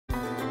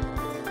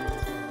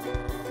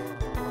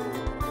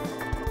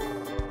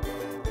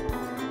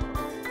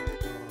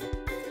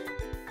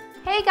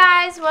Hey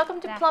guys, welcome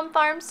to Plum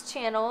Farm's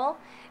channel.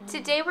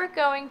 Today we're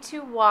going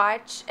to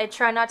watch a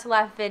try not to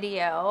laugh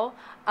video.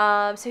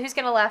 So who's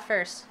gonna laugh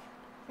first?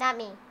 Not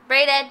me.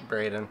 Brayden.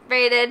 No.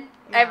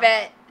 I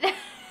bet.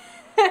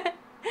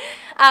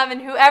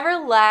 And whoever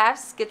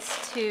laughs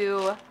gets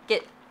to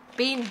get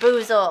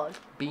Beanboozled.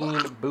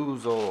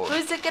 Beanboozled.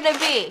 Who's it gonna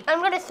be?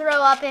 I'm gonna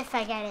throw up if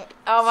I get it.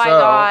 Oh my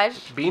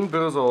gosh.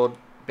 Beanboozled,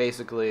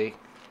 basically,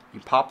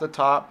 you pop the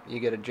top, you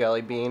get a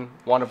jelly bean.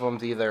 One of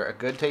them's either a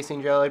good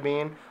tasting jelly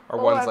bean or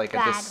one's like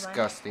a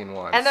disgusting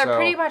one. And they're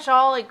pretty much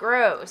all like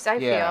gross, I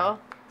feel.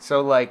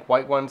 So like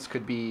white ones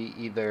could be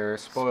either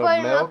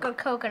spoiled milk or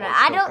coconut.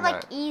 I don't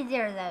like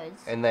either of those.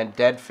 And then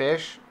dead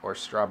fish or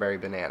strawberry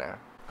banana.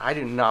 I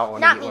do not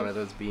want to eat one of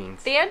those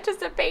beans. The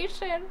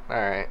anticipation.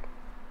 Alright.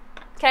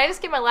 Can I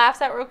just get my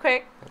laughs out real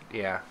quick?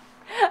 Yeah.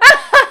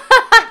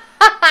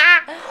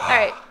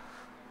 Alright.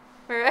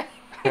 We're ready.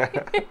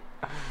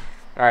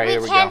 Alright,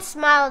 here we go. We can't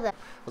smile though.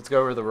 Let's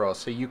go over the rules.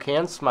 So you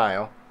can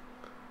smile.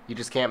 You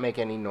just can't make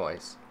any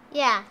noise.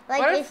 Yeah,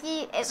 like if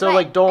you... So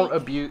like don't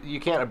abuse, you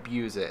can't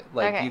abuse it.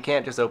 Like Okay. you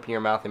can't just open your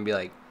mouth and be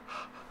like...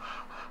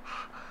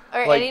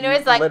 Or like, any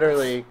noise like...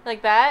 Literally.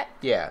 Like that?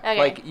 Yeah. Okay.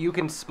 Like you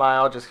can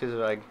smile just because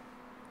you're like...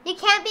 You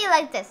can't be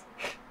like this.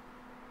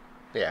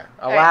 Yeah.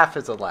 A laugh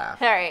is a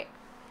laugh. Alright.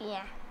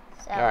 Yeah.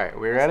 So, Alright,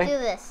 we ready? Let's do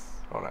this.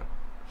 Hold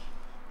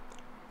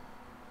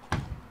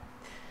on.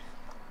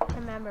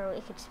 Remember,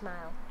 we can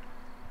smile.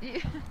 We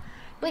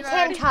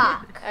can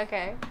talk.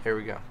 Okay. Here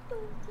we go.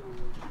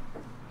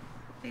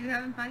 Are you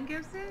having fun,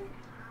 Gibson?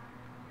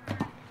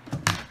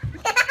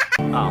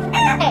 Oh.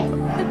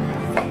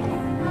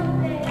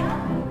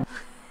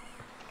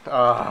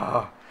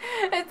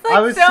 It's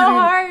like so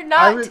hard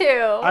not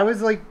to. I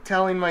was like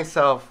telling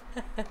myself,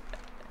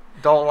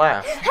 don't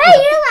laugh. Hey,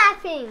 you're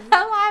laughing.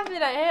 I'm laughing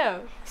at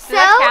him. So? Does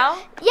that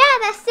count? Yeah,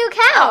 that still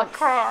counts. Oh,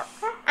 crap.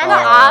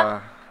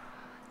 I'm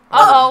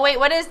Uh-oh, wait,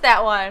 what is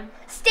that one?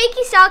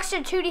 Stinky socks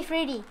or Tutti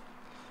Frutti?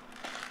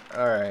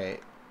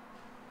 Alright.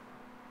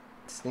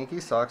 Sneaky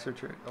socks are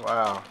true.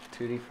 Wow.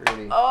 Tutti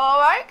Frutti. Oh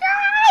my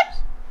gosh!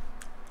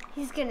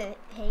 He's gonna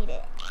hate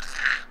it.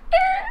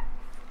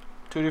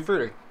 Tutti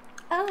Frutti.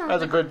 Oh.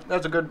 That's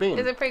a good bean.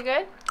 Is it pretty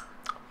good?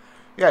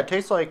 Yeah, it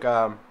tastes like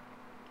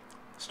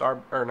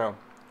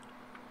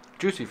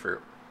juicy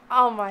fruit.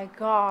 Oh my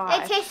gosh.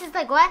 It tastes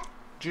like what?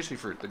 Juicy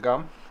fruit, the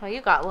gum. Oh,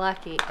 you got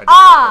lucky. I just got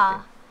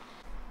Ah!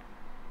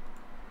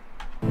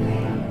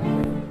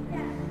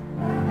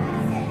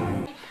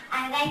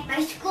 I like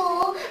my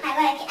school, I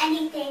like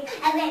anything.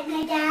 I like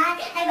my dad,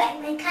 I like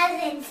my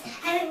cousins,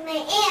 I like my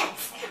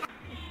aunts.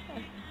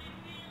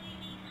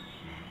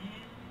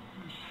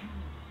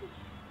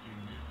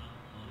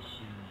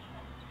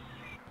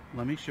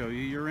 Let me show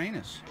you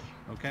Uranus,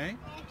 okay?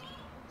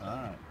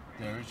 Alright,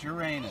 there's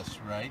Uranus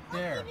right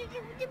there.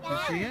 You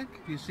see it?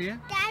 You see it?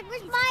 Dad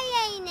was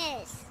my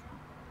anus.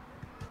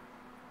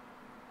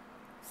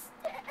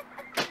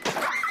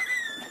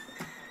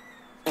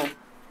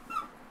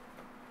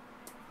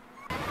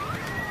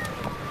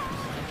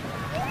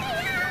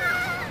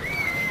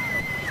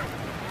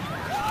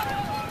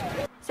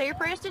 Say your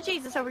prayers to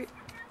Jesus over here.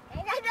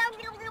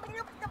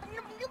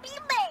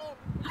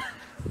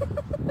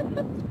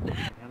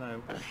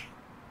 Hello.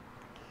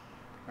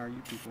 How are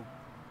you people?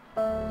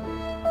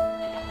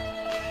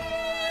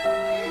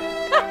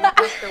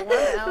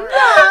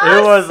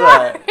 Who was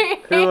that?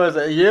 Who was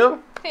it?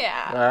 You?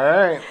 Yeah.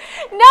 Alright.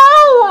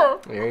 No!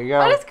 There you go.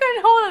 I just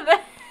couldn't hold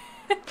it.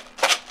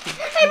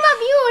 Hey,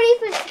 Mom, you weren't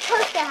even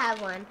supposed to have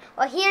one.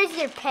 Well, here's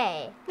your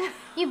pay.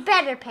 You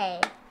better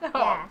pay.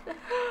 Yeah.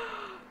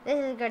 This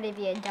is going to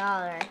be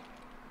 $1.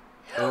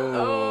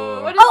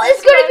 Oh. What is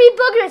It's going to be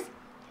boogers.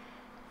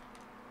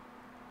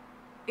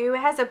 Ew, it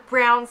has a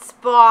brown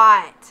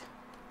spot.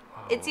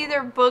 It's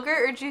either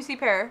booger or juicy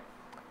pear.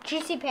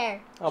 Juicy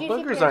pear. Oh, Juicy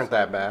boogers pear. aren't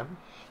that bad.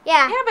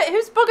 Yeah. Yeah, but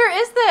whose booger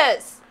is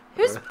this?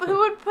 Who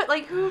would put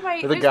like who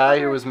might? The guy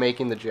who was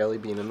making the jelly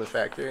bean in the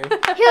factory.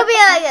 He'll be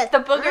like this. the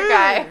booger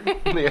guy.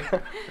 Yeah.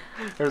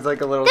 There's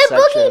like a little The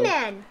section.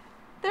 boogeyman.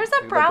 There's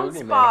a brown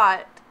boogeyman.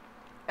 spot.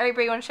 Alright,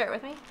 Brie, you want to share it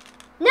with me?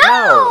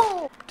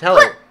 No. Tell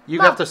her. You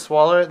Mom, have to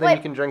swallow it, then wait.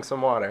 you can drink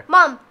some water.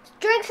 Mom,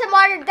 drink some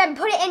water, then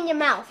put it in your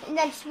mouth, and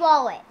then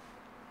swallow it.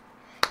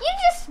 You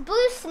just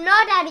blew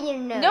snot out of your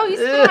nose. No, you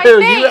spit in my Ew,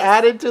 face. you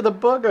added to the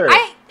booger.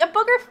 A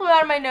booger flew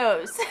out of my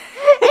nose.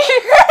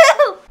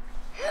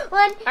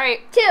 1,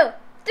 Alright. 2,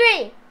 3.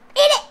 Eat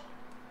it.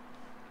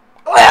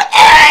 Come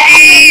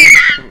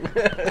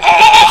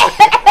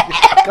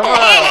on.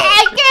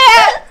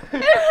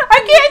 I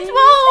can't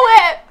swallow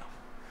it.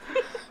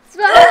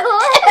 Swallow it.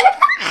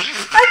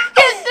 I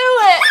can't do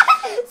it.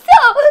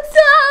 Swallow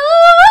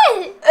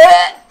it.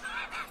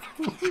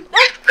 I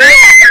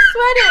can't. I'm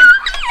sweating.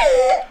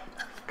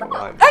 Come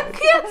on. I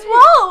can't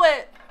swallow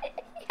it.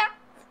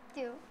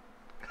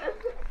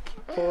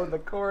 Pulling the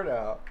cord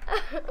out.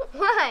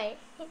 Why?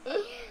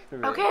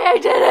 Okay, I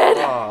did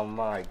it. Oh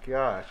my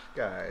gosh,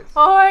 guys.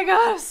 Oh my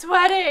god, I'm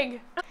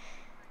sweating.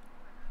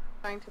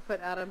 Trying to put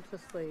Adam to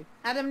sleep.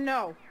 Adam,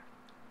 no.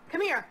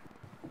 Come here.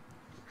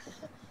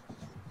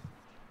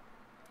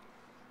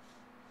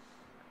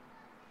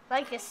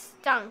 Like it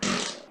stunk.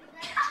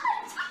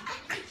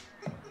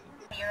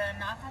 You're gonna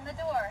knock on the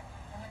door,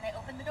 and when they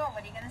open the door,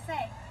 what are you gonna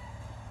say?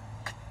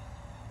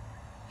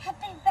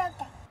 Happy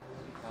birthday.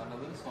 On to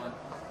this one.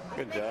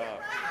 Good job.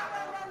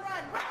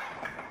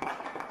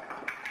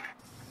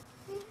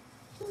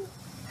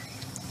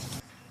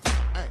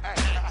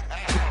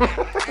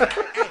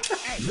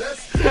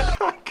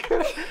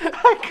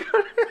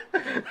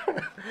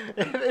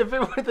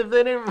 If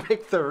they didn't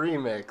make the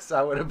remix,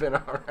 I would have been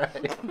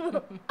alright.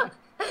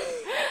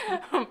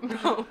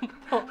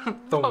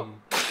 Thum,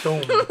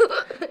 thum.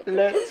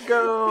 Let's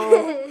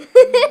go.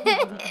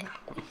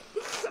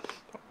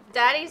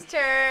 Daddy's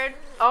turn.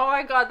 Oh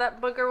my god,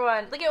 that booger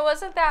one. Like, it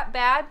wasn't that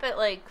bad, but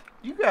like...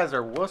 You guys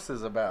are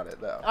wusses about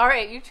it, though.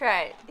 Alright, you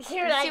try it.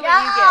 Here Let's I see go.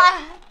 what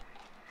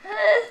you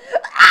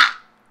get.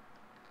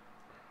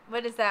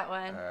 What is that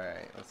one?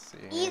 Alright, let's see.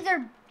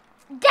 Either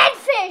dead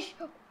fish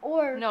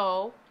or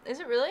No. Is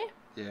it really?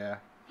 Yeah.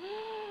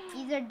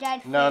 either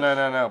dead fish.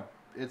 No.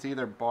 It's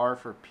either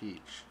barf or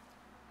peach.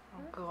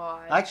 Oh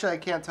god. Actually, I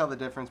can't tell the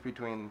difference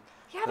between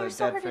Yeah, the they're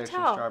so dead hard to fish and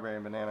tell. strawberry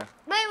and banana.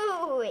 Wait.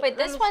 Wait,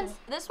 let me see.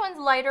 this one's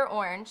lighter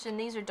orange, and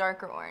these are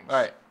darker orange.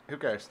 Alright, who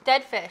cares?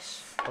 Dead fish.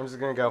 I'm just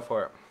gonna go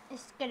for it.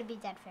 It's gonna be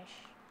dead fish.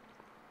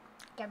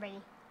 Get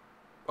ready.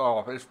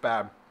 Oh, it's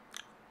bad.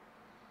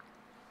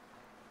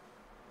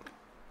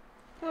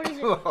 What is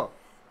it? Oh.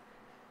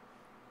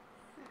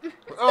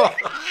 Oh.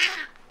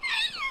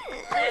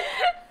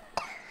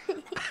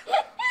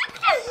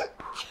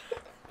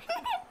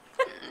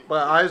 My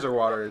eyes are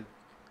watering.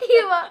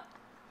 You are.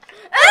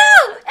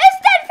 Oh! It's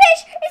dead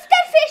fish! It's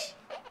dead fish!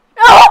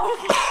 Oh!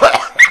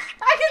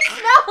 I can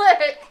smell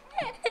it!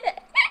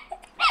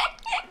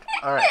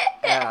 Alright,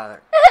 yeah.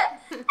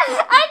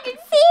 I can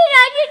see it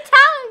on your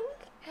tongue!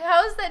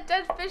 How's that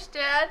dead fish,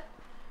 Dad?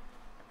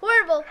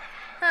 Horrible.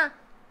 Huh.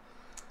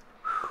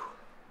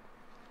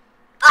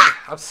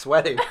 I'm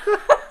sweating. Ew!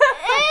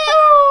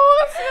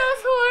 It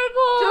smells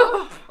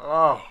horrible!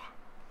 Oh.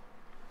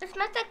 It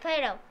smells like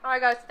Play-Doh. Oh my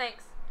god,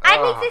 thanks. I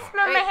need to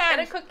smell Wait, my get a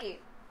hands. cookie.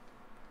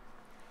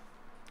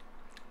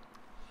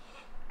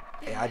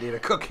 Hey, I need a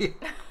cookie.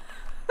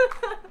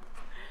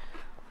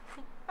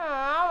 Oh,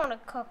 I want a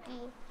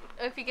cookie.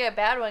 If you get a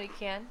bad one, you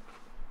can.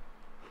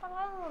 I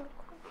want a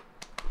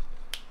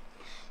cookie.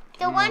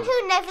 The one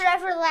who never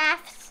ever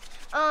laughs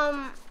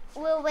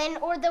will win,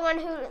 or the one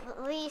who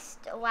least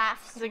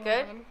laughs Is it will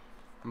good? win.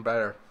 I'm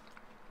better.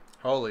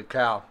 Holy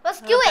cow.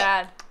 Let's do Not it!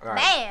 bad. All right.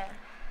 Bam!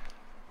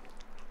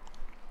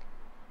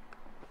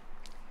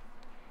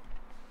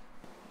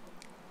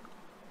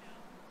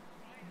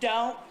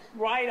 Don't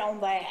write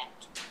on that.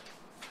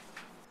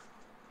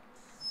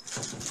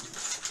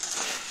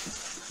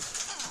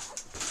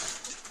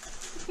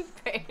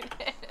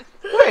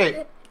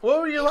 Wait, what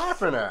were you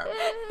laughing at?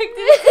 Did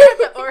you have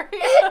the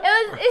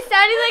Oreo? It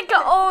sounded like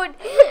an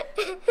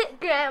old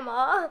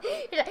grandma.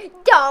 She's like,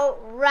 don't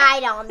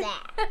write on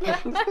that.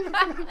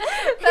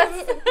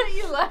 That's what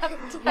you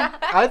laughed at.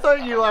 I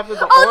thought you laughed at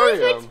the Oh, Oreo.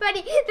 this one's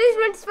funny. This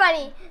one's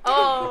funny.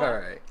 Oh.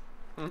 Alright.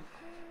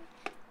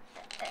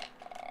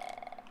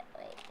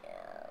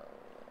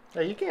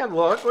 Hey, you can't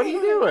look. What are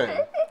you doing?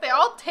 They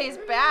all taste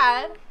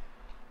bad.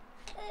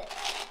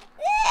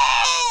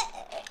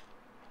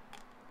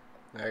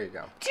 There you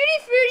go. Tutti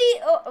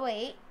Frutti. Oh,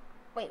 wait.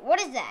 Wait, what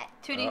is that?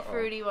 Tutti Uh-oh.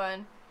 Frutti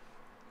one.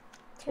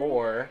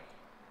 Or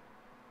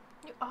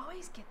You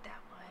always get that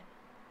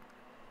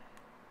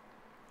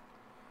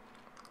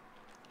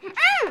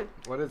one.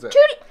 what is it?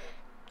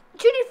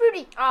 Tutti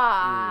Frutti.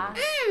 Ah.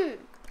 Mm.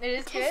 It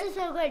is This good. is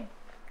so good.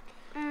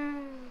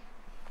 Mm.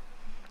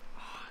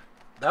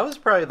 That was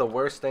probably the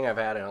worst thing I've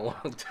had in a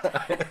long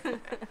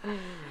time.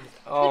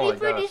 Oh my Tutti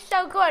Frutti gosh. is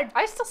so good.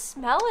 I still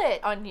smell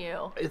it on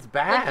you. It's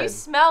bad. Like you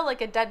smell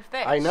like a dead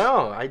fish. I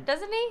know.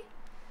 Doesn't he?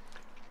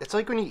 It's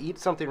like when you eat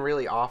something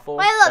really awful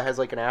Wait, look. that has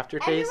like an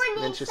aftertaste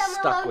Everyone and it's needs just some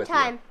stuck alone with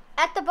time.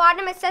 At the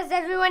bottom it says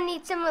everyone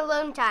needs some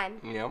alone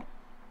time. you. Yep.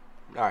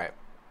 All right.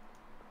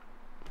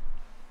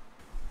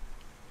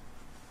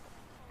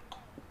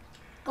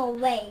 Go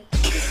away.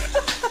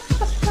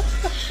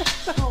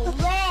 Go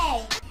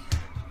away.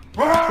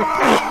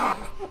 I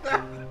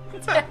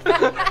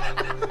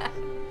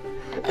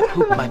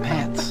pooped my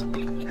pants.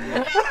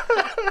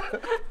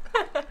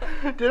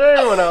 Did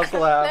anyone else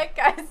laugh? That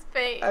guy's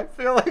face. I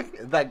feel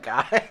like that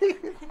guy.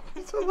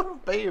 He's a little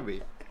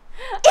baby.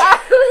 I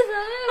was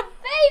a little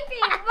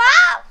baby,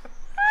 Mom.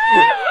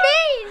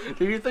 Mean.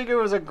 Do you think it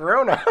was a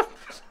grown up?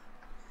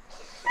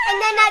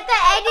 And then at the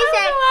end he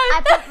said,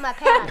 I pooped my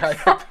pants.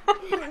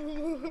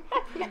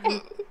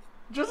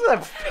 Just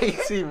that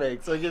face he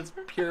makes, like it's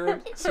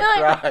pure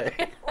surprise.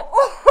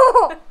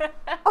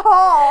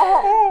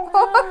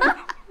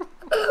 Oh.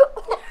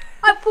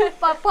 I pooped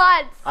my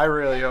pants. I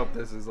really hope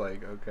this is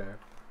like okay.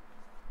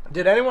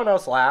 Did anyone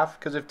else laugh?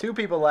 Because if two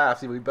people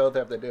laugh, we both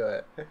have to do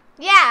it.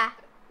 Yeah.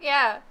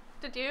 Yeah.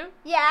 Did you?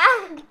 Yeah.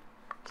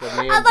 So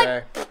me I and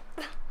like- Jay.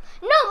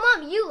 No,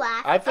 Mom, you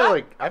laughed. I feel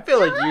like you did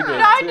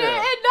No, I too. didn't.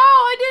 No,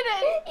 I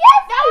didn't.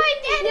 Yes, no, I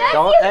did. Yes,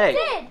 Don't. you Hey,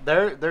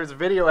 did. there's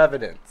video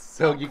evidence,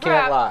 so you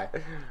crap. can't lie.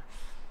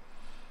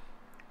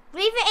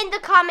 Leave it in the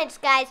comments,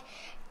 guys.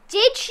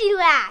 Did she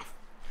laugh?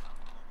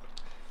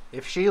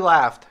 If she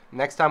laughed,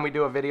 next time we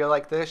do a video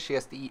like this, she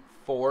has to eat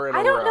 4 in a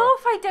row. I don't know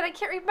if I did. I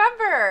can't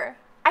remember.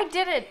 I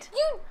didn't.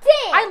 You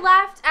did. I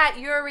laughed at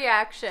your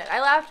reaction.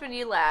 I laughed when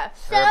you laughed.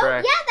 So, Here, Bray.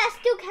 yeah, that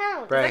still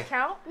counts. Bray. Does that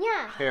count?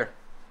 Yeah. Here.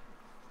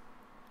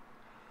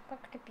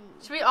 What could it be?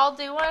 Should we all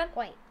do one?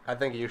 Wait. I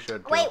think you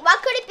should. Too. Wait,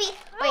 what could it be?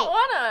 I don't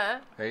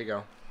wanna. There you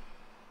go.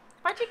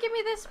 Why'd you give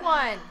me this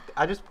one?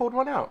 I just pulled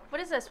one out. What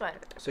is this one?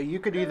 So you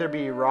could either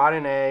be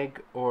rotten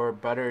egg or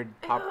buttered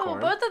popcorn.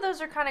 Ew, both of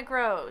those are kind of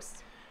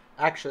gross.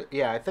 Actually,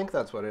 yeah, I think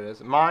that's what it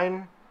is.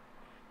 Mine.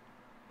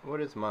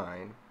 What is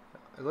mine?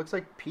 It looks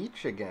like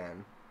peach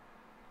again.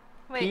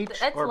 Wait, Peach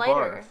that's or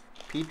lighter.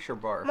 barf? Peach or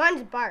barf?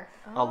 Mine's barf.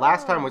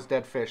 Last time was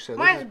dead fish, so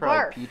Mine's this is probably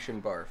barf. peach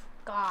and barf.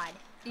 God.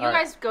 You All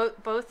right. guys go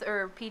both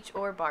are peach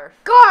or barf.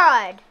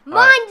 God.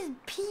 Mine's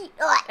peach.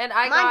 And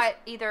I Mine's got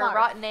either barf.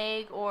 rotten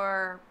egg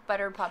or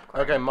buttered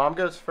popcorn. Okay, Mom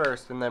goes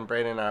first, and then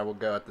Brayden and I will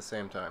go at the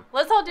same time.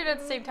 Let's all do it at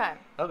the same time.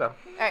 Okay. All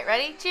right,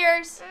 ready?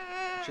 Cheers.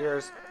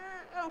 Cheers.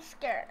 I'm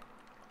scared.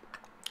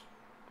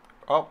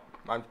 Oh,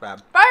 mine's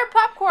bad. Buttered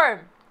popcorn.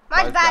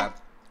 Mine's bad.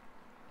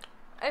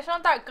 It's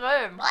not that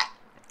good.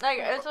 Like,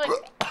 it's like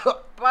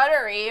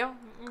buttery.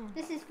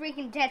 This is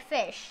freaking dead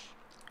fish.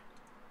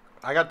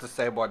 I got to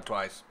say one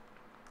twice.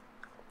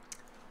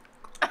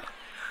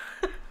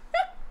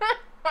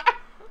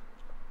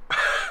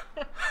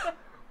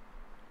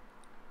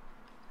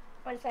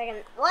 1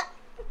 second. What?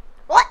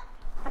 What?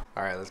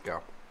 All right, let's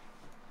go.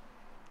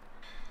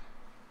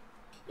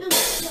 You're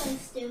so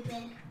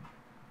stupid.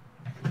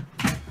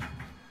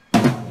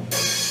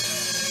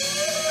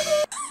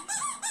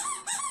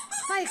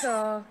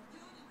 Michael.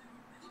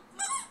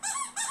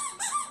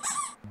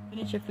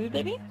 Finish your food,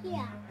 baby?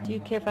 Yeah. Do you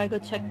care if I go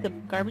check the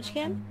garbage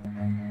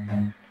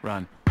can?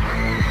 Run.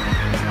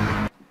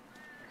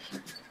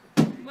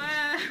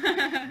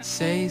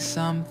 Say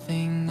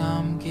something,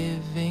 I'm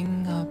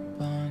giving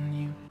up on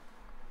you.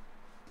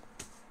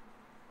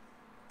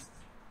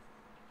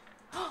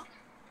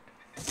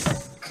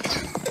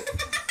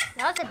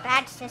 That was a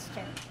bad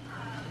sister.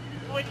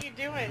 What are you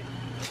doing?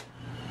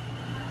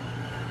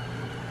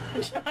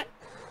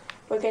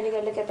 We're going to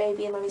go look at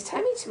baby and mommy's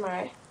tummy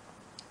tomorrow.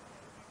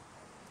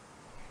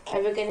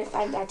 And we're going to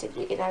find out if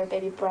we can have a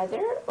baby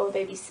brother or a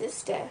baby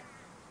sister.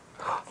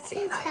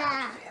 Sister.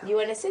 You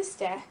want a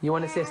sister? You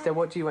want a sister?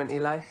 What do you want,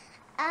 Eli?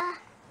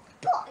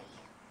 Boy.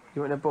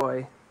 You want a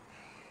boy?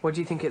 What do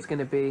you think it's going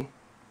to be?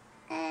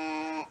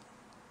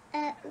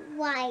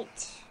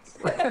 White.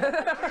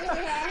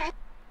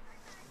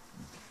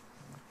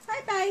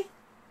 Bye-bye.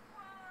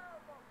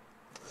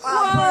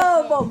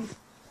 Whoa, boom.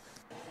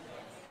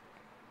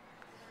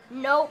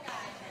 Nope.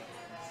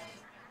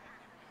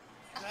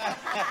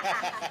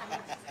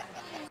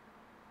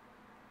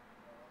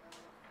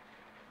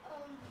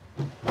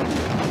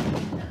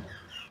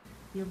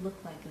 You look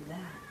like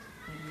that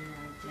when you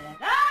are dead.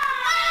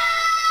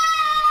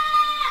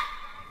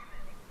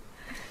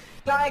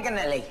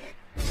 Diagonally.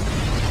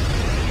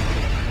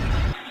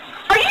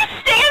 Are you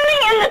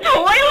standing in the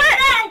toilet?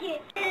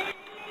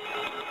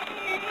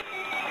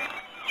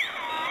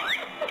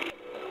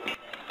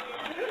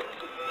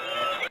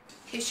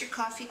 Here's your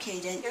coffee,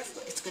 Kaden.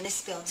 It's gonna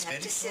spill. Have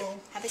a sip.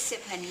 Have a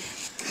sip, honey.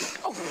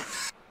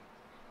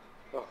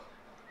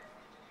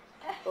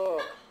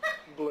 Oh,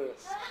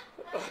 bliss.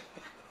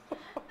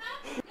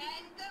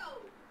 And go.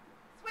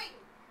 Swing.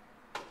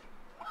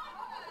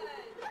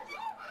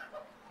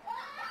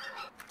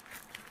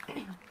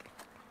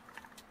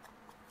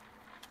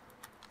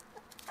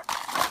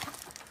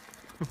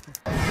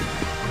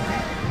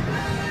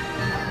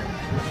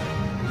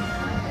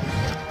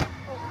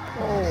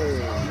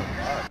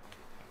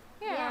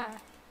 Yeah.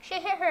 She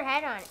hit her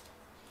head on it.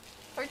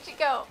 Where'd she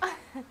go?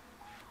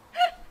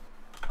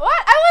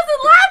 What? I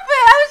wasn't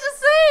laughing. I was just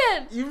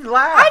saying. You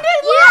laughed. I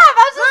didn't laugh.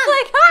 I was just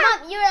like, huh?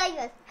 Mom, you were like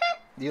this.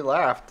 You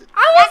laughed.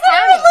 I wasn't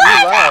even You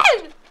laughed.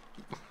 laughing.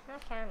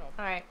 Not counted.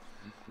 All right.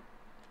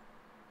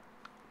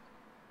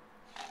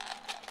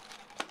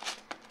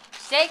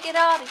 Shake it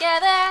all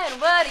together, and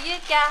what do you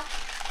got?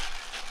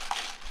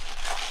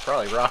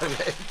 Probably rotten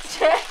eggs.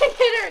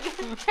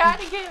 Try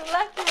to get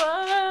left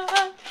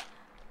one.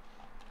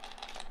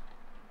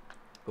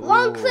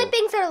 Long Ooh,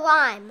 clippings are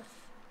lime.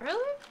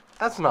 Really?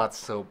 That's not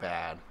so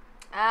bad.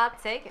 I'll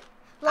take it.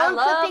 Long I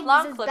love clippings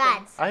long is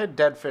clippings. I had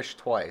dead fish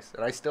twice,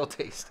 and I still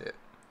taste it.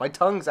 My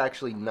tongue's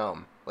actually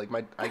numb. Like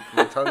my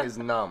tongue is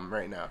numb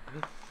right now.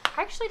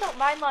 I actually don't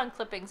mind long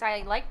clippings.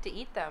 I like to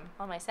eat them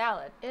on my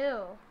salad.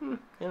 Ew.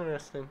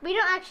 Interesting. We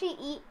don't actually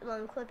eat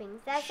long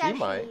clippings. That's She actually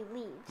might.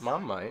 leaves.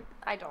 Mom might.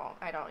 I don't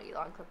eat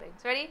long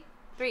clippings. Ready?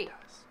 3,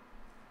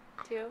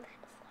 2,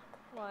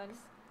 1.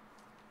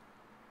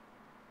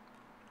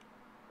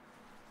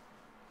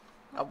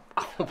 Oh,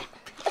 be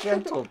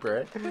gentle,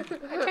 Britt.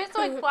 It tastes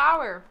like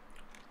flour.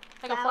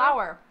 Like a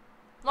flower.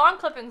 Long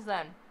clippings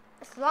then.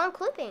 It's long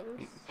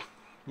clippings.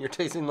 You're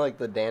tasting like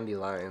the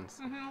dandelions.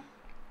 Mm-hmm.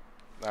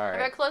 All If I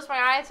right. close my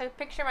eyes, I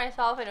picture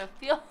myself in a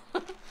field.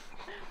 All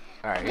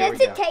right. Here Does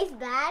we it go. taste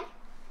bad?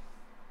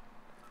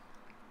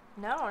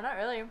 No, not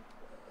really.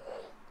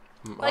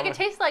 Like, it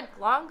tastes like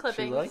lawn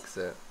clippings. She likes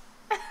it.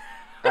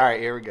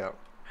 Alright, here we go.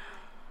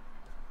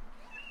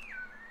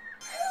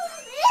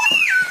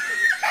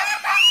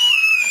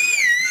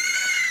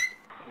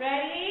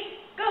 Ready?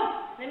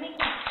 Go! Let me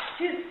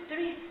 2,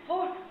 3,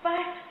 4,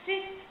 5, 6,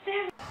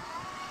 7.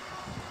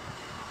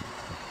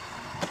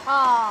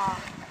 Aww.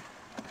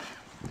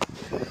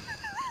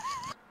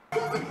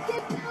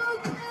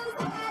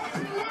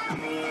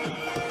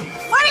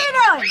 What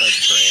are you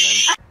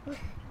doing?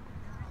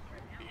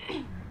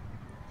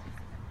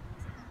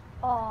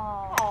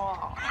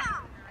 Oh.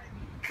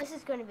 This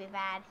is going to be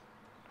bad.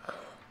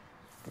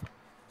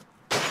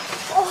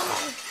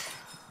 Oh.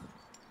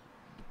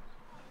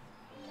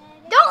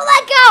 Don't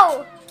let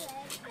go!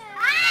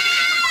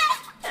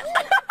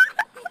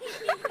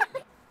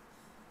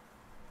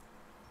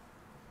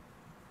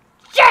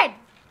 Jen!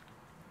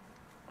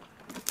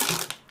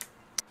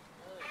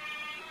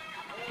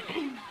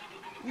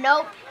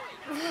 Nope.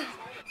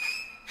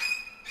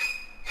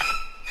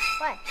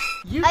 What?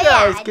 You Oh,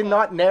 guys yeah,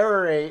 cannot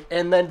narrate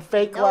and then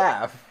fake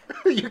laugh.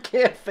 You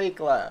can't fake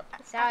laugh.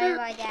 Sorry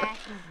about that.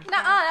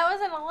 Nuh-uh, that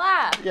wasn't a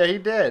laugh. Yeah, he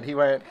did. He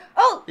went.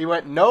 Oh! He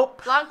went.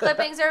 Nope. Lawn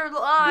clippings are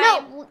lime.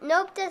 No,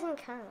 nope doesn't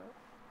count.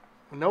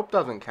 Nope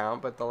doesn't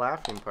count, but the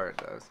laughing part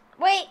does.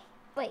 Wait.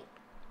 Right,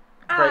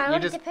 I you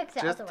wanted just to pick the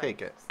just other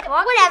take one. it.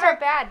 Lawn Whatever. clippings are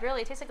bad,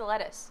 really. It tastes like a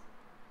lettuce.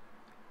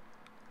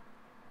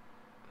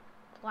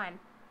 One.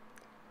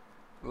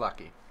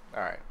 Lucky.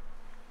 All right.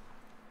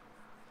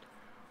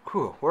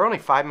 Whew, we're only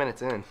 5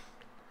 minutes in.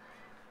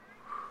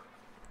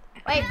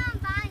 Wait.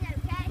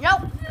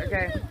 Nope.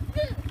 Okay.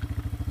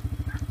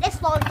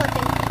 It's lawn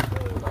clipping.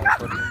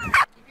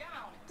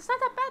 It's not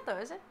that bad, though,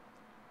 is it?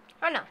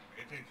 Oh, no.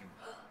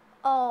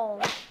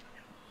 Oh.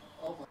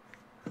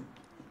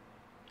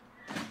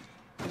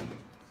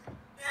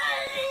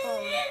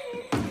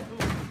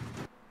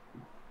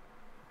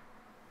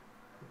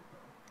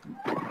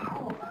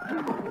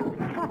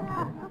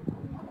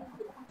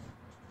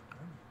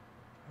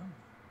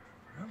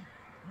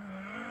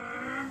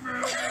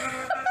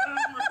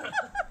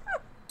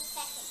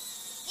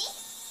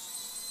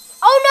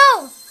 Oh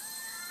no!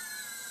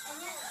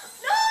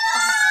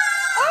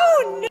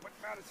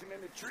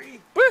 In the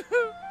tree.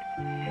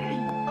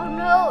 Oh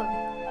no!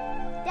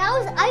 That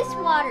was ice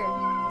water.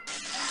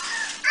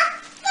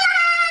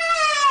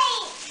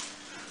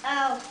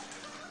 Oh,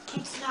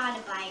 it's not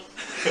a bite.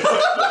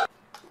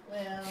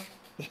 Well.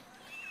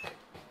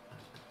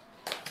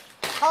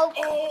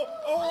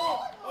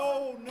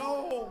 Oh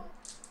no!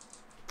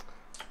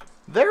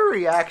 Their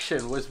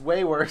reaction was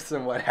way worse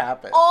than what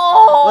happened.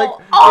 Oh!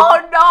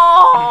 Oh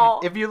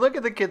no! If you look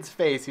at the kid's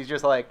face, he's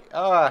just like,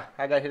 oh,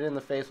 I got hit in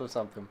the face with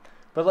something.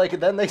 But like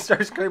then they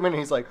start screaming and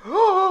he's like,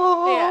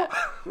 oh!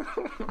 Yeah.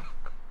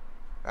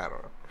 I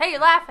don't know. Hey, you're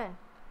laughing.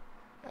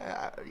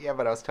 Yeah,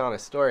 but I was telling a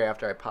story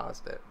after I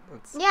paused it.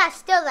 It's... Yeah,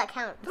 still that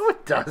counts. No,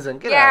 it doesn't.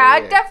 Get Yeah, out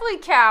of it here. definitely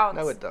counts.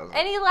 No, it doesn't.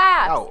 Any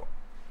laughs. No.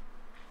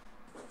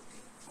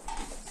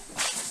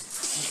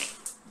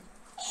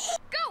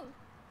 Go!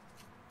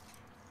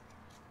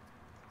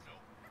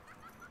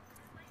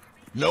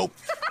 Nope.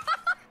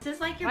 This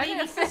is like your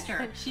baby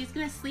sister. She's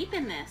gonna sleep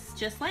in this,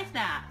 just like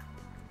that.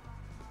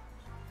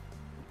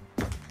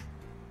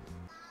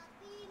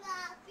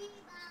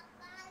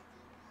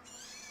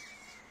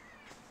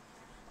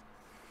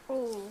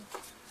 Ooh.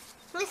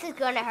 This is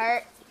gonna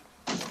hurt.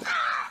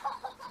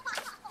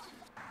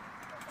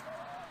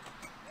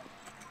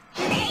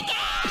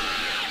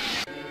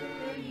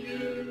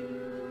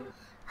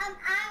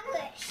 I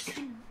wish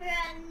for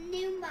a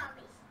new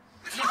mommy.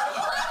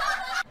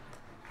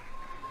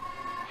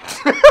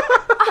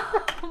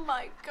 Oh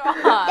my god.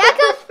 That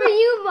goes for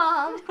you,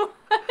 Mom.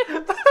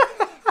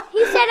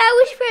 He said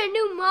I wish for a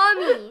new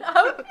mommy.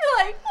 I would be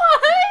like,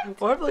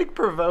 what? What like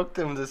provoked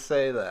him to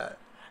say that?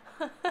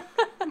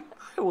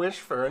 I wish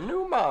for a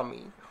new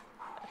mommy.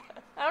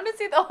 I want to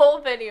see the whole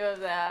video of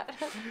that.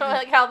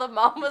 Like how the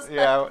mom was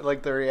Yeah,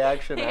 like the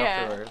reaction Yeah.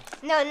 afterwards.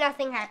 No,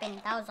 nothing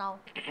happened. That was all.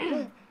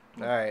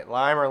 Alright,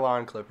 lime or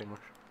lawn clipping?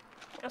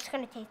 It's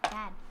gonna taste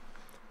bad.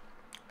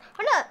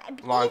 Oh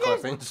no, Lawn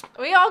either's- clippings.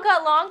 We all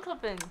got long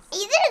clippings.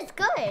 Either is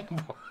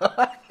good.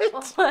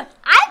 What?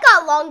 I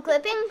got long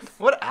clippings.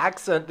 What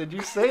accent did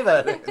you say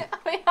that in?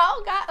 We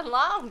all got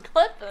long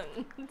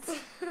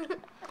clippings.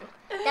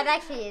 That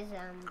actually is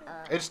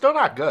It's still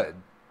not good.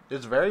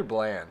 It's very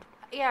bland.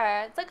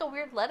 Yeah, it's like a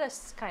weird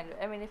lettuce kind of.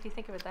 I mean, if you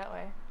think of it that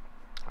way.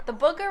 The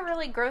booger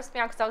really grossed me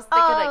out because I was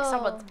thinking like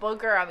someone's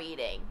booger I'm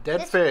eating.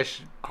 Dead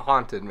fish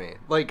haunted me.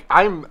 Like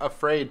I'm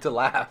afraid to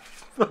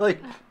laugh.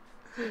 Like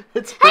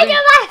it's pretty,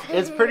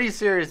 it's pretty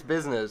serious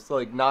business.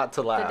 Like not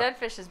to The laugh. dead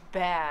fish is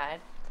bad.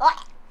 I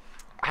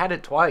had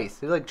it twice.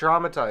 It like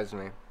traumatized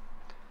me.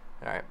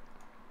 All right.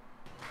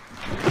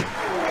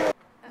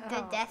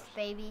 The death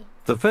baby.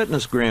 The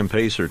Fitness Gram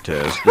Pacer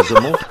test is a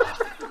multi...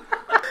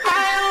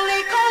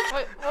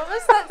 Wait, what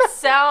was that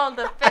sound?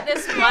 The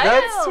fitness what?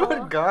 That's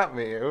what got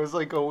me. It was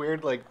like a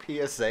weird like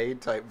PSA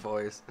type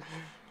voice.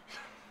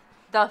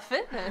 The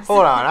fitness.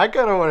 Hold on, I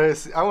kind of want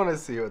to. I want to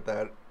see what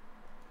that.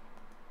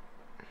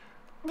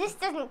 This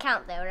doesn't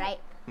count though, right?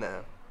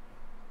 No.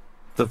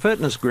 The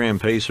Fitness Gram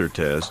Pacer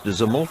test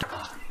is a multi...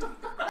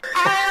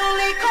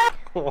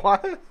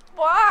 What?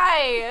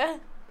 Why?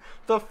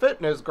 The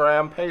Fitness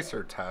Gram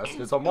Pacer test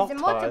is a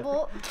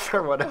multiple.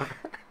 Or whatever.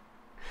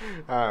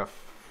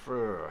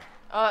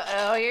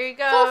 Uh-oh, here he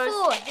goes.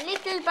 Full.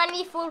 Little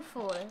bunny full.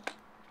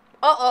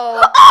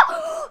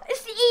 Uh-oh.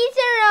 It's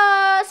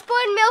either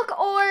spoiled milk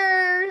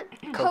or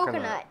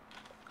coconut.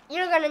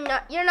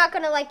 You're not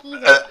gonna like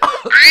either.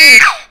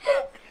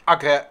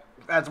 Okay,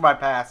 that's my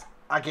pass.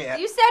 I can't.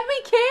 You said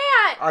we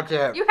can't. I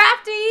can't. You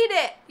have to eat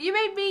it. You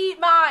made me eat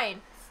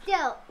mine.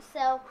 Still,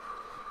 so.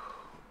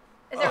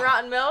 Is it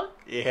rotten milk?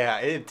 Yeah,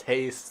 it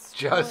tastes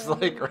just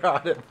like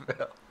rotten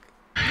milk.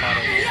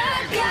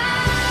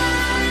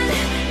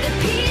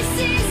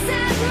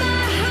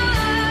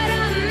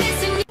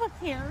 Who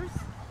cares?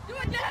 Do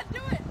it, Dad,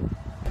 do it!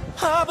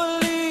 I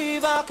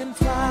believe I can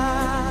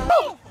fly.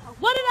 Oh,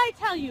 what did I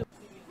tell you?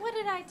 What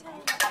did I tell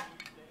you?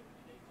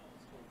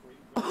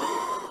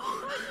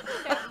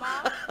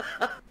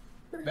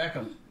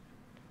 Beckham,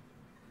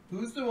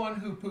 who's the one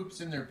who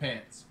poops in their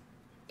pants?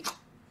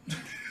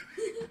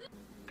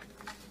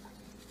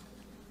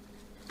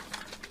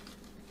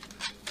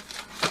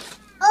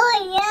 Oh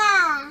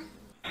yeah.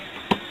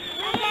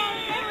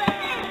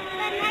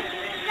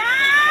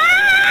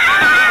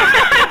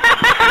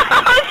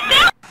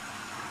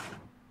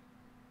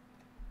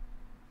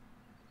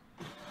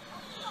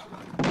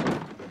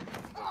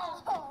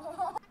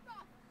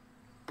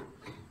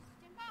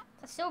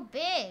 That's so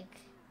big.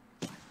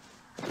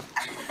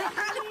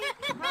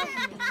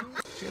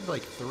 She had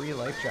like 3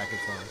 life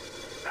jackets on.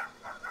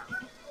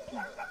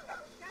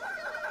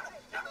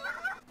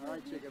 All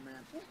right, chicken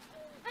man.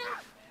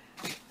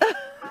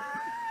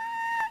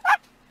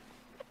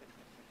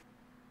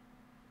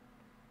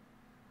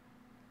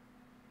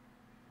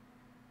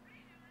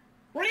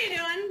 What are you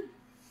doing?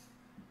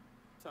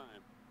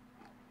 Time.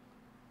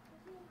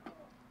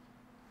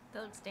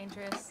 That looks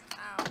dangerous.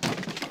 Ow.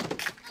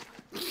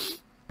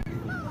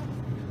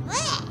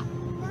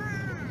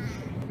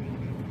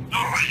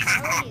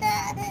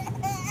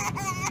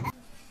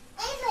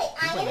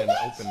 He went in an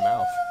open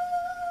mouth.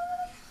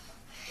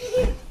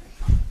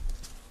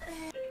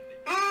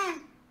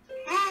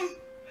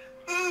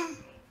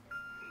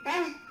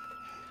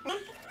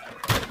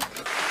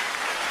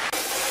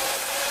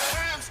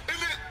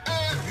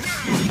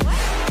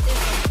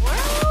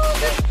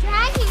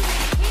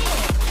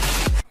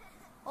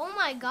 Oh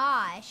my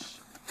gosh.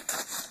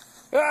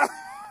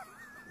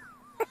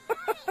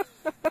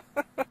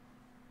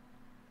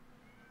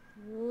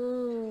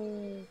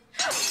 Ooh.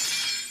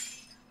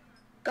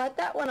 Got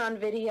that one on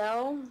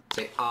video.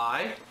 Say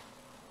I.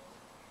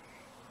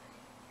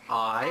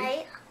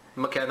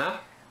 McKenna.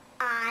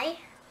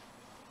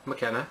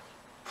 McKenna.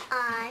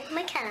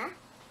 McKenna.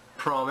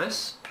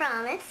 Promise.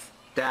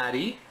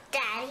 Daddy.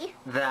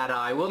 That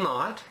I will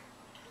not.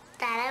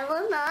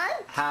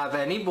 Have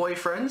any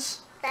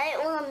boyfriends. That I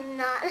will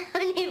not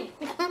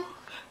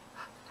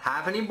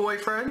Have any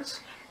boyfriends.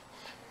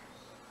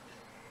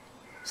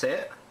 Say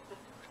it.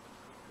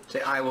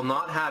 Say I will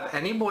not have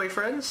any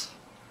boyfriends.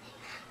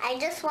 I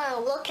just want to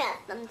look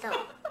at them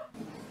though.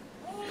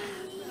 That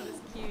was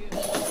cute.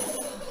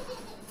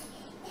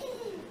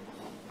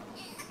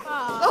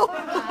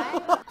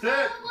 Oh.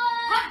 Sit.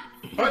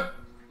 What?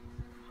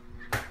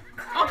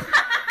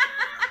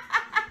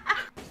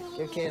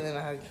 Give Caitlin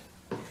a hug.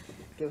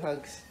 Give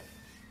hugs.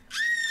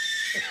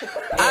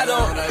 I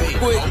don't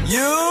with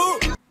you.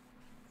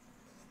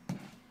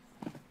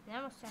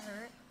 That must have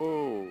hurt.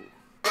 Oh.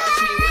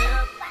 Watch me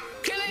whip.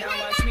 Now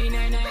watch me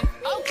nay nay.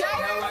 Okay.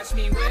 Now watch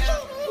me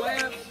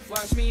whip.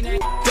 Watch me nay.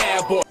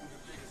 Bad boy.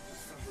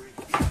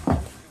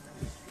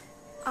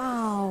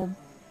 Oh.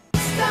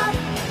 Stop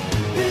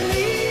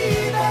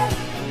believing.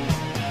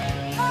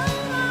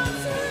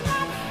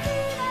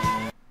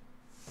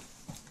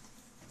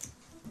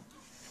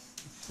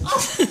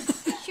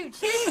 Shoot,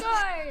 2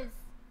 stars.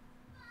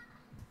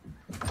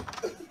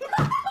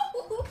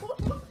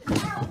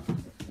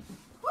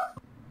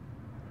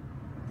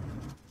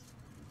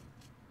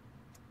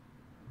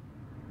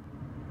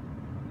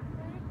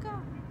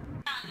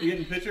 Are you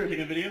getting a picture or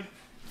taking a video?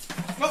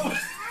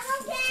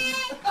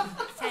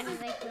 Sounded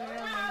like the real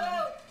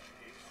one.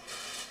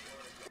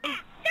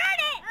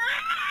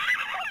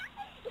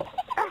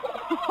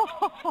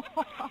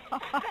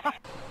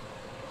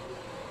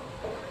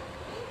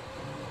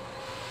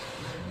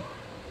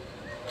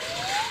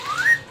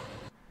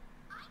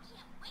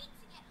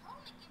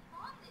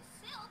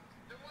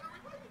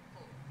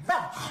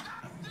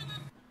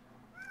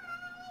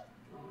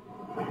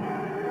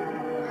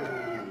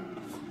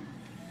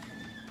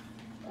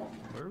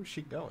 Where was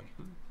she going?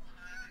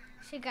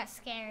 She got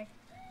scared.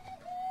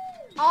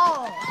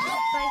 Oh.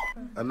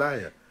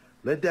 Anaya,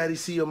 let Daddy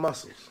see your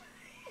muscles.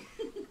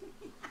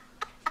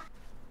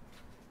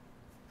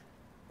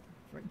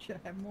 Should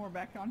I have more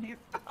back on here?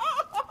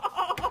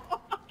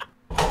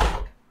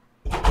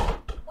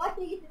 Why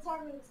do you get this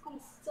arm when it's going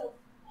so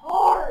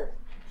hard?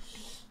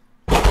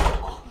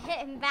 Hit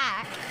him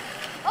back.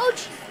 Oh,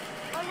 jeez.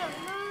 Oh, no.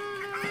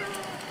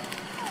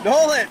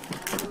 Nolan!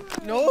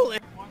 Nolan!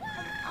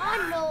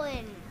 On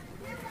Nolan.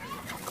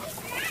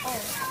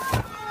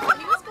 Oh,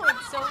 he was going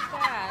so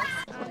fast.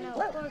 Oh no,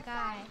 poor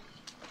guy.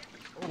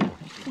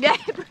 Yeah,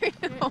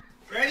 Bruno.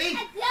 Ready?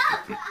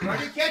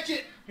 Ready to catch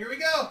it. Here we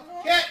go.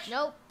 Catch.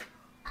 Nope.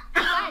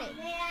 You got it.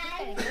 You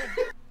got it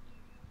good.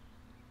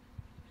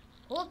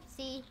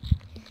 Whoopsie.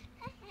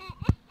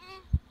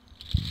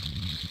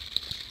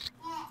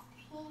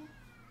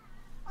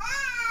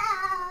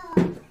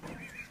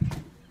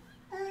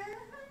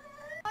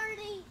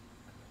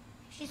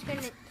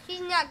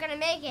 She's not gonna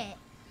make it.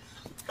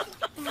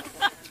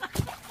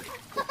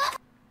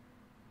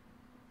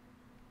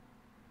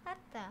 What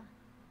the?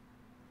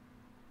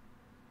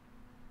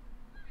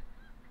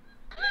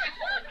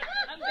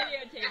 I'm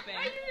videotaping.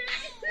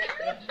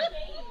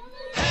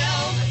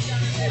 Help!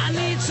 I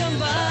need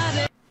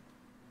somebody.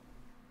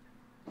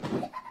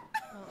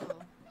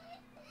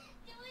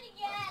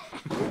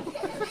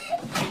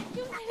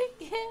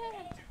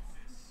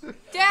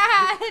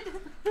 Dad!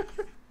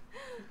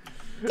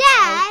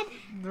 Dad!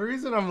 The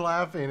reason I'm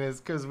laughing is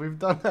because we've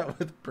done that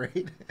with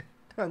Braden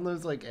on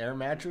those like air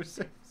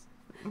mattresses.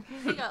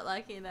 He got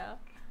lucky though.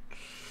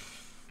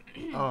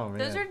 Oh man.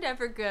 Those are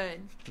never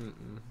good.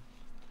 Mm-mm.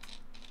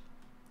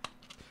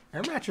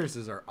 Air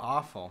mattresses are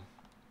awful.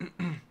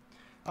 I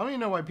don't even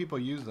know why people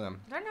use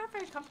them. They're not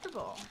very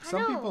comfortable.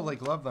 Some people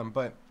like love them,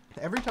 but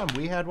every time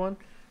we had one,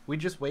 we'd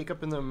just wake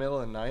up in the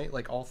middle of the night,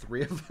 like all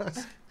three of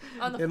us.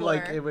 On the and floor.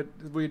 like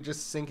we'd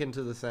just sink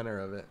into the center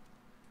of it.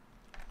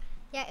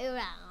 Yeah,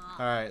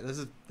 Alright,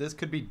 this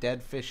could be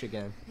dead fish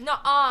again.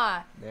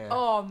 Nuh-uh. Yeah.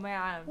 Oh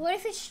man. What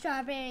if it's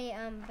strawberry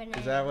banana?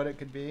 Is that what it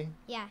could be?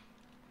 Yeah.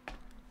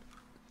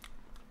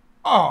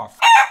 Oh.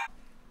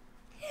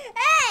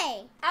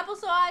 Hey!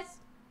 Applesauce.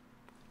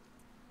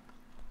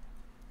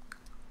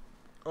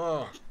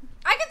 Oh.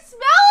 I can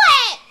smell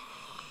it.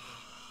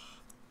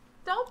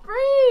 Don't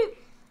breathe.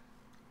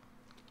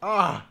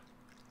 Ah.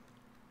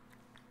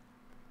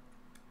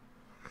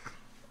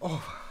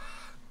 Oh.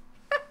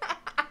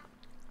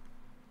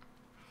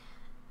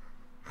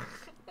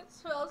 It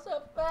smells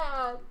so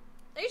bad.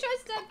 Are you sure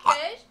it's dead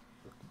fish?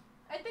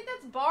 I think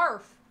that's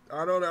barf.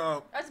 I don't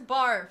know. That's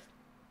barf.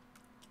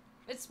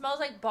 It smells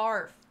like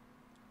barf.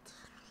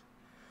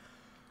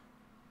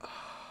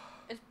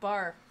 It's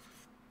barf.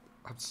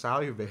 I'm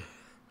salivating.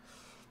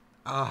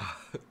 Ah.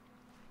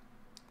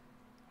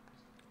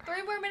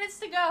 3 more minutes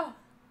to go.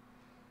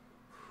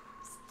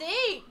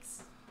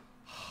 Stinks.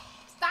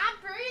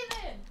 Stop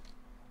breathing.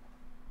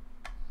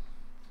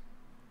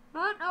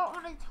 I don't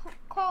want to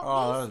call Oh, me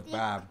that was Stink.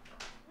 bad.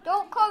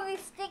 Don't call me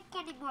Stink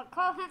anymore.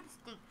 Call him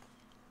Stink.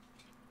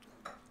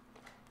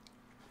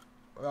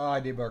 Oh, I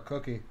need more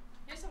cookie.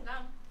 Here's some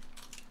gum.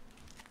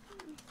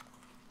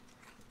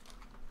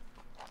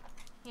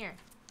 Here,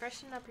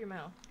 freshen up your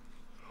mouth.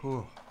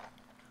 Whew.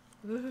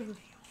 Where did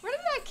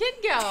that kid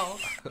go?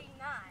 Maybe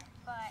not,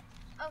 but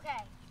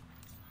okay.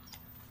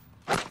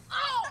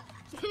 Oh!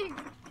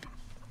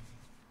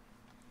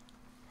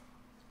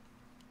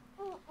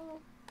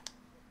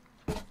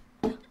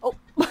 Oh.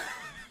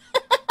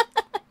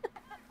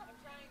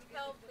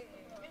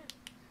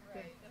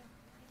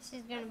 This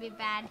is gonna be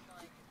bad.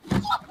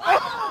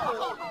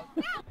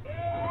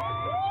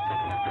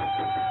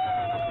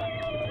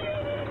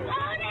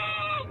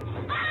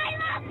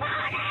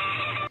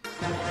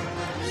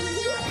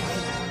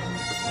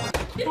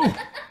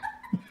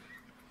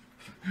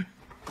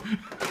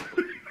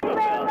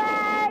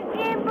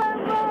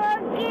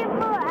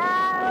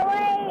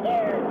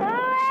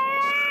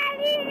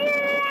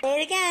 Say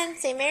it again.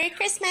 Say Merry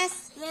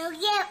Christmas. Merry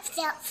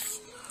Christmas.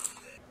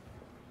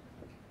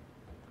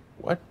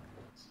 What?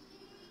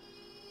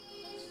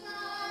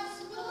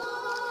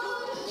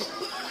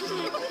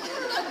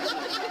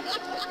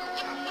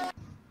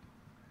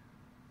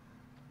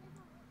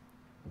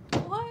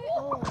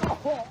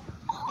 What?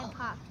 It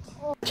popped.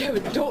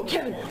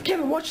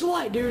 Kevin, watch the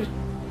light, dude.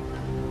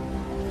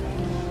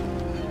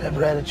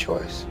 Never had a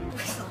choice.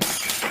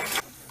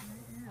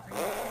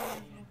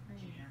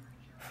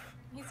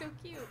 He's so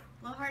cute.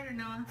 A little harder,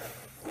 Noah.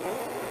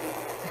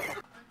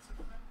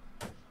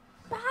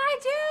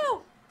 Behind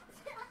you!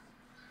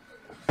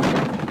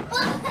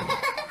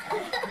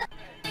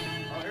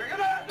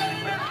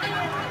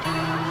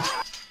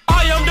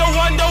 I am the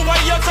one, the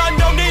way your son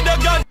don't need a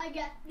gun. I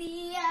got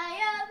the eye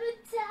of a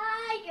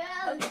tiger,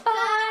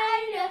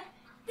 spider,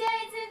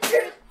 dancing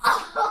through.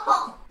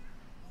 Oh!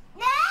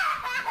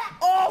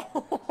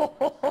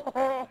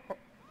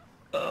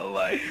 Oh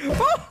my.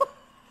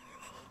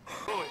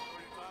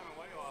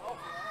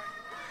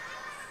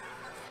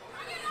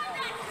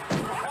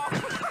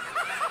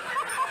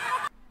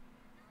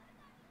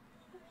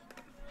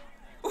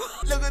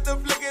 Look at the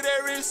flick of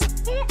that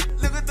wrist.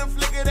 Look at the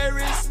flick of that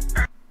wrist.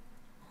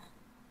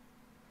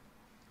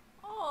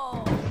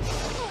 Oh.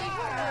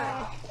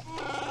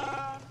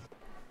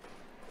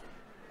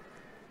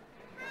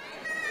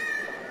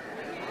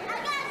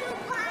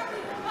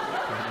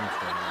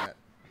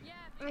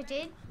 I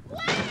did?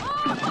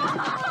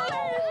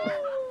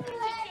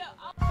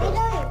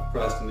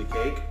 Frosting the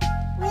cake.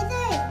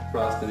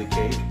 Frosting the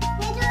cake.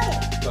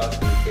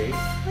 Frosting the cake.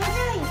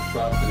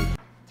 Frosting.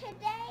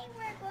 Today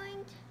we're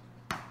going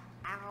to...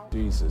 Ow.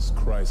 Jesus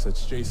Christ,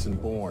 that's Jason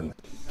Bourne.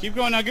 Keep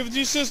going now. Give it to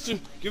your sister.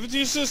 Give it to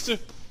your sister.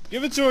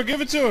 Give it to her.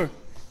 Give it to her.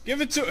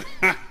 Give it to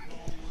her.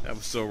 That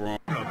was so wrong.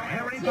 Of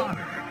Harry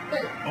Potter.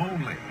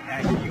 Only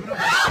at Universal.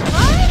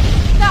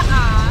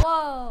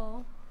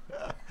 Whoa.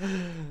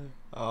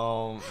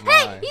 Oh my.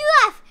 Hey, you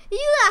laugh.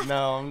 You laugh.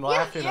 No, I'm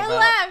laughing you about.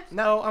 laughed.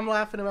 No, I'm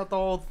laughing about the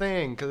whole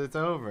thing because it's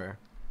over.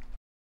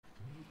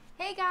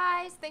 Hey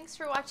guys, thanks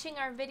for watching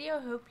our video.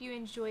 Hope you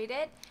enjoyed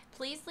it.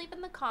 Please leave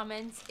in the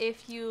comments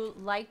if you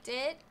liked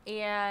it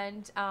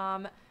and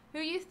who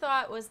you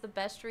thought was the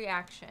best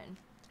reaction.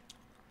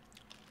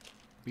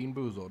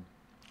 Beanboozled.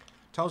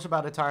 Tell us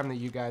about a time that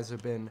you guys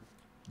have been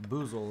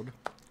boozled.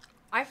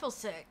 I feel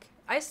sick.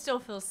 I still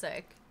feel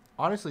sick.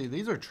 Honestly,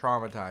 these are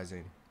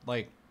traumatizing.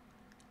 Like,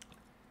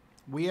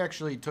 we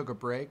actually took a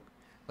break,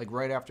 like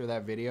right after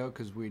that video,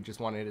 because we just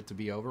wanted it to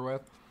be over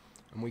with.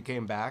 And we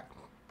came back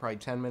probably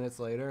 10 minutes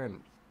later,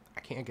 and I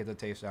can't get the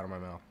taste out of my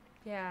mouth.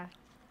 Yeah.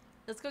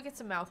 Let's go get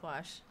some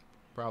mouthwash.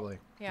 Probably.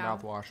 Yeah.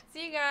 Mouthwash.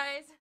 See you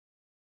guys.